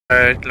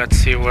Alright, let's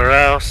see where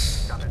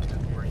else.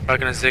 We're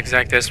gonna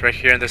zigzag this right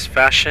here in this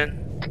fashion.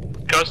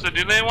 Costa,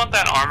 do they want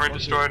that armor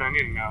destroyed? I need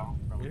to know.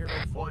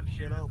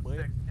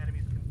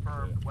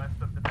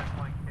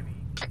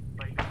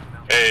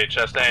 Hey,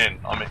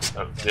 Chastain, on me.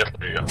 Oh, yep,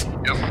 there you go.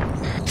 Yep.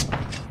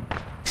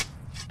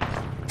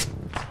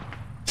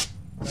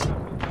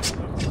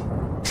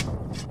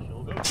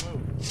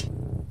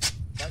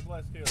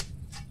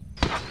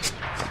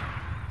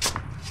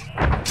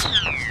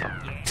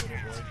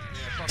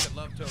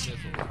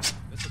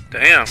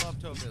 Damn.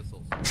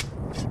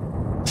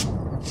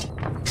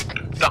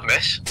 Not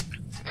miss.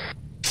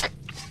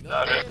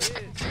 Not it.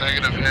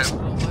 Negative hit.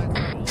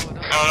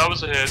 No, that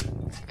was a hit.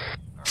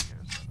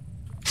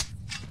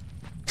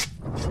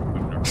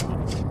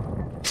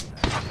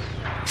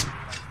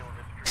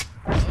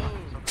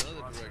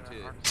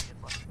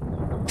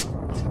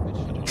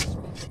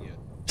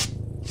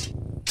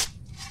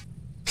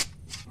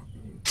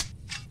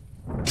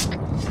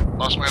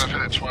 Lost man, I've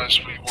hit it twice.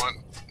 We won.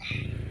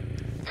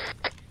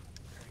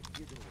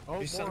 Oh,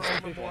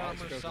 more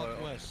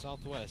armor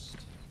southwest.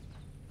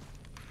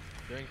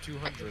 Bearing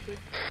 200.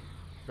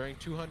 Bearing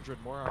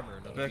 200, more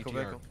armor. Another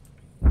BTR.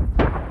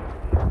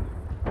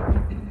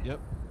 Yep.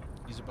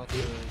 He's about to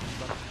come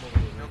over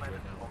the range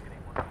right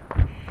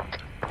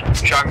now.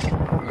 Chunk,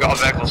 we got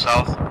a vehicle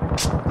south.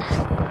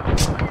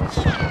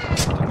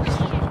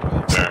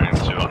 Bearing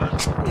 200.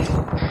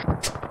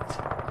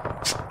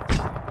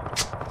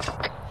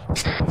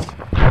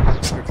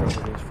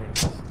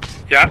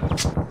 Yeah.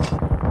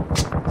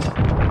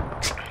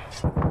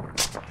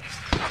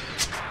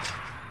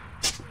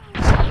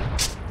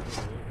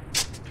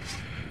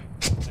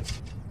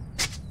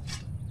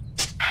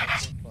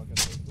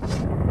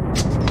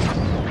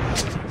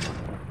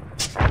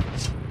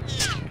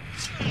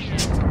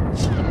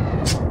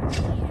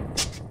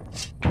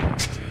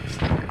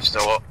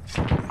 Still up.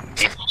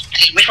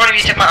 Which one of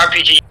you took my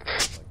RPG?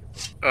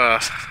 Oh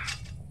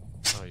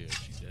yeah,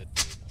 she's dead.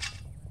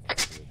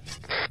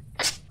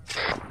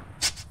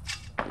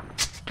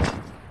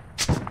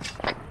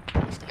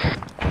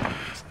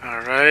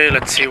 Alright,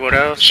 let's see what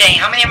else. Shane,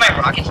 how many of my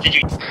rockets did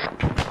you...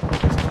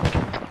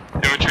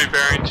 Infantry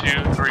bearing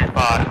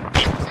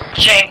 235.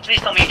 Shane, please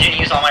tell me you didn't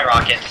use all my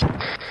rockets.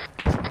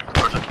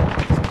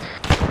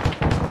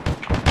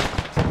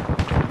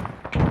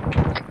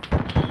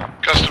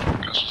 Custom,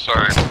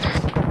 sorry.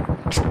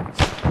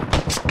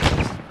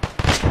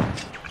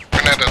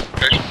 Grenade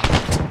application.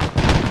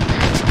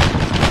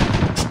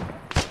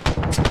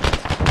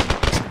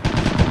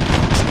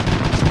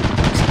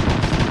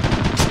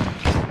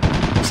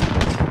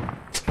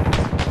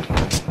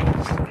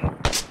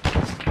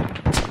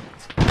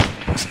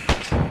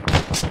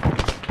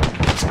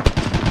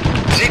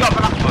 Has he got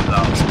binoculars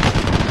out?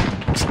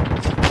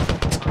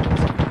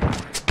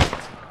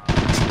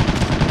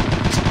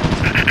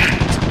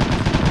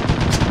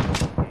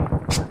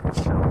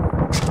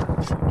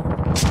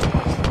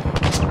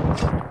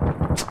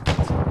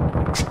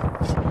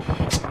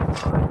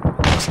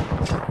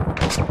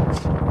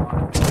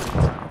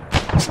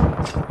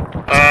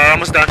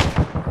 Almost done.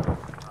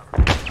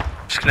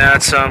 Just gonna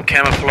add some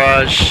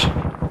camouflage.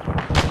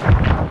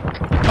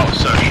 Oh,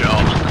 so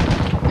sharp.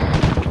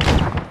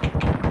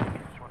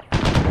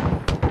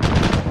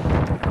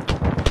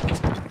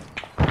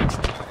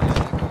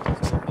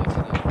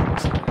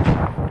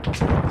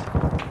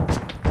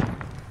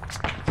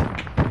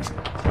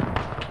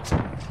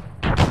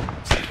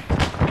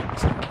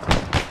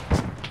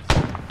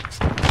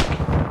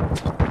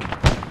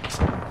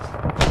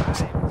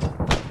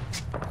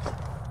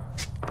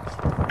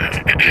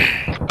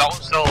 That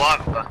one's still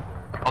alive,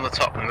 on the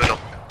top in the middle.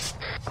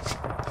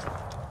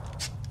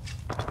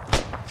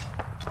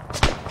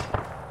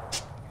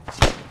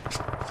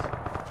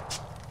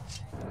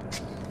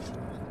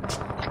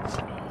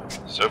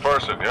 So far,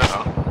 so good,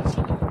 huh?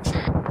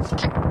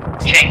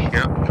 Shane,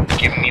 Yeah.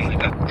 give me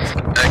like a...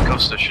 Hey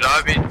Costa, should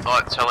I be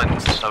like telling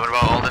someone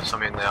about all this? I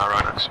mean, they are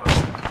right next to us.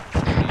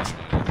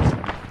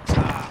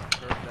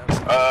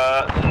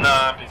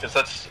 Nah, because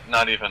that's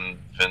not even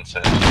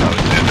Vincent,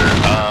 Alexander.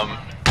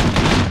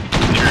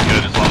 You're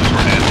good as long as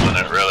we're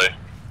handling it, really.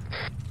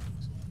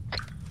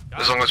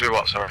 As long as we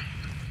what, sorry?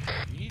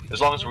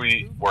 As long as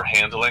we're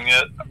handling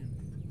it,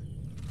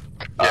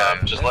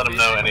 just let them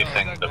know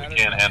anything that we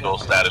can't handle,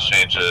 status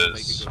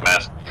changes,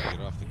 mass... Get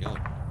off the gun.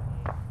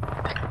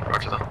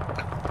 Roger that.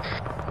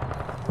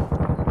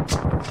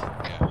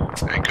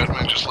 Hey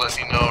Goodman, just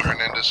letting you know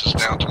Hernandez is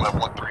down to my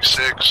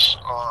 136.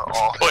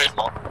 All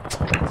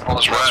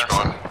his rounds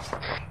gone.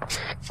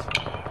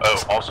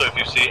 Oh, also if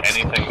you see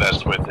anything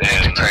that's within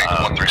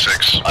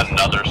 136.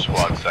 another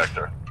squad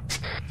sector.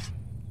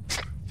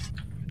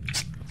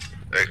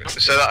 Hey,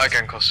 say that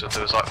again, Costa.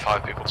 There was like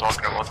 5 people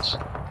talking at once.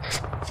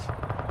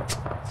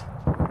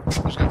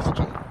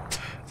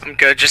 I'm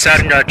good, just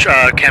adding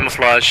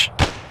camouflage.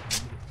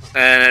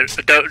 And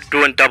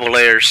doing double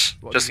layers,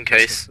 just in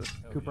case.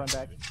 Cooper, I'm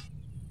back.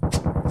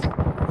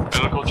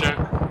 Medical check.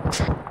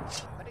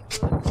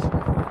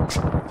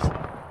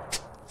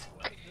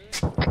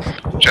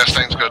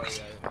 Chastain's good.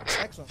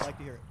 Excellent, like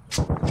to hear it.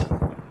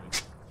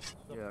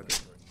 Yeah, okay.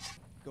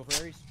 Go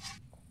for Ares.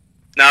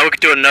 Now we could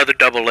do another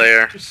double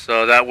layer,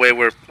 so that way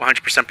we're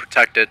 100%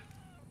 protected.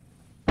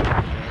 Put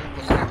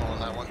the ammo on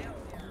that one.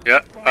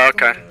 Yep.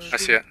 Okay. I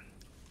see it.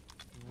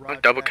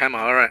 Roger double that. camo,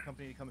 alright.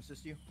 Company to come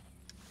assist you.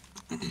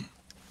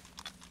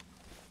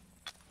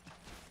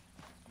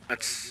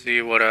 Let's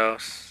see what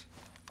else.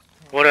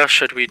 What else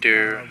should we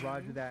do?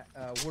 Roger that.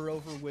 We're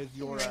over with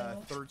your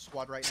third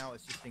squad right now,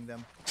 assisting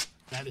them.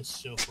 That is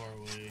so far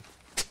away.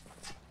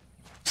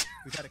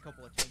 We've had a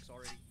couple of tanks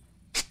already.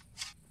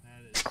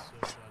 That is so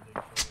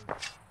goddamn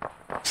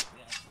far.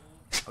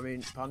 I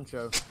mean,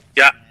 Pancho.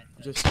 Yeah.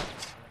 Just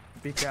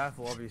be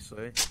careful,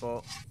 obviously,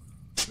 but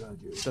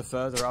the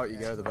further out you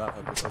go, the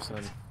better, because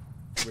then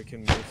we can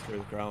move through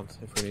the ground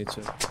if we need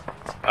to.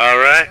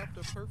 Alright.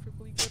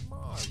 Perfectly good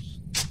Mars.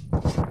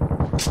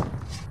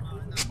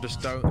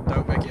 Just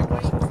don't make it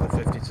impossible for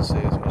the 50 to see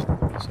as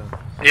well. So.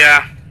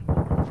 Yeah.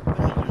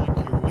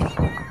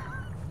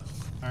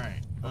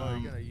 Alright.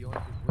 You're gonna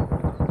yoink.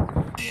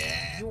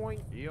 Yeah.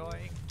 Yoink.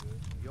 Yoink.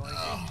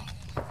 Yoink.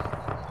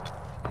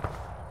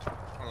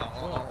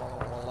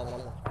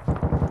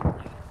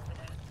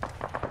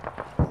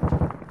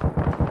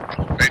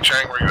 Hey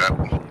Chang, where you at?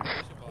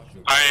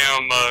 I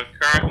am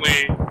currently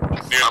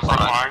near the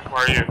front line.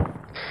 Where are you?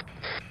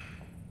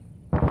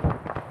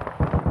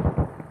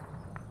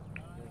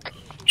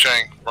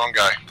 Chang, wrong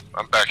guy.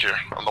 I'm back here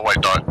on the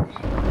white dot.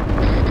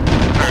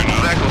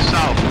 That goes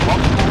south.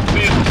 Multiple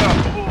vehicles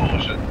south. Oh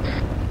shit.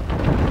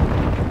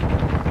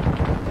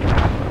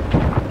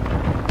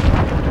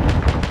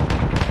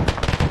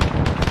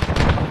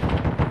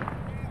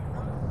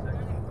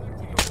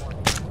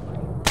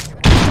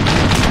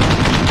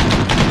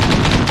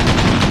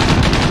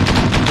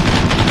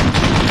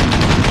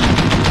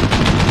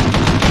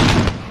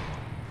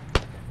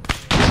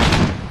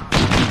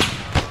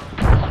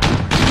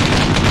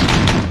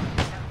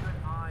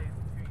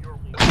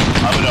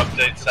 I would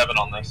update 7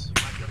 on this.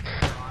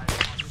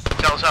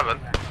 Tell 7.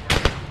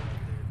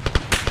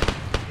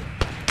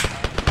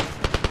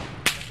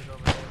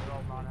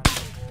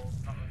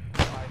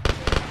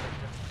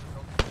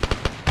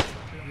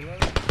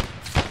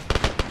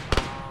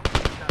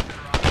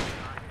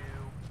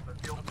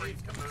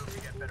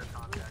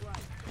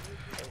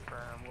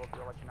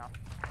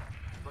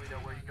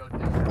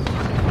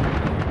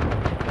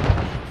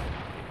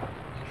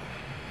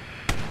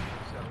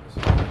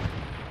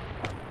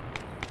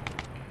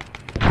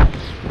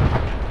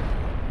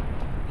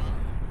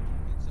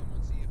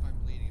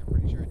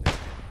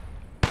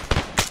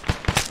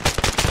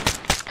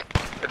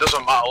 It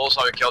doesn't matter,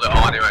 also we killed it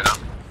all anyway now.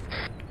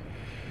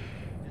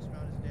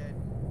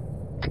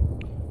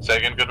 Say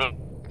again, Goodman?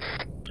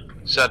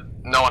 Said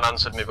no one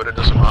answered me, but it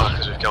doesn't matter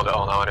because we've killed it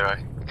all now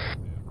anyway.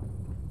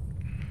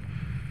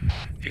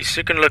 He's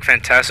still gonna look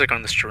fantastic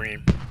on the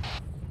stream.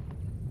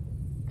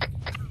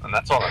 And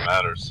that's all that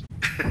matters.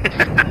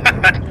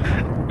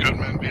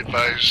 Goodman, be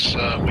advised,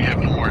 we have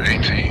no more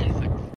AT.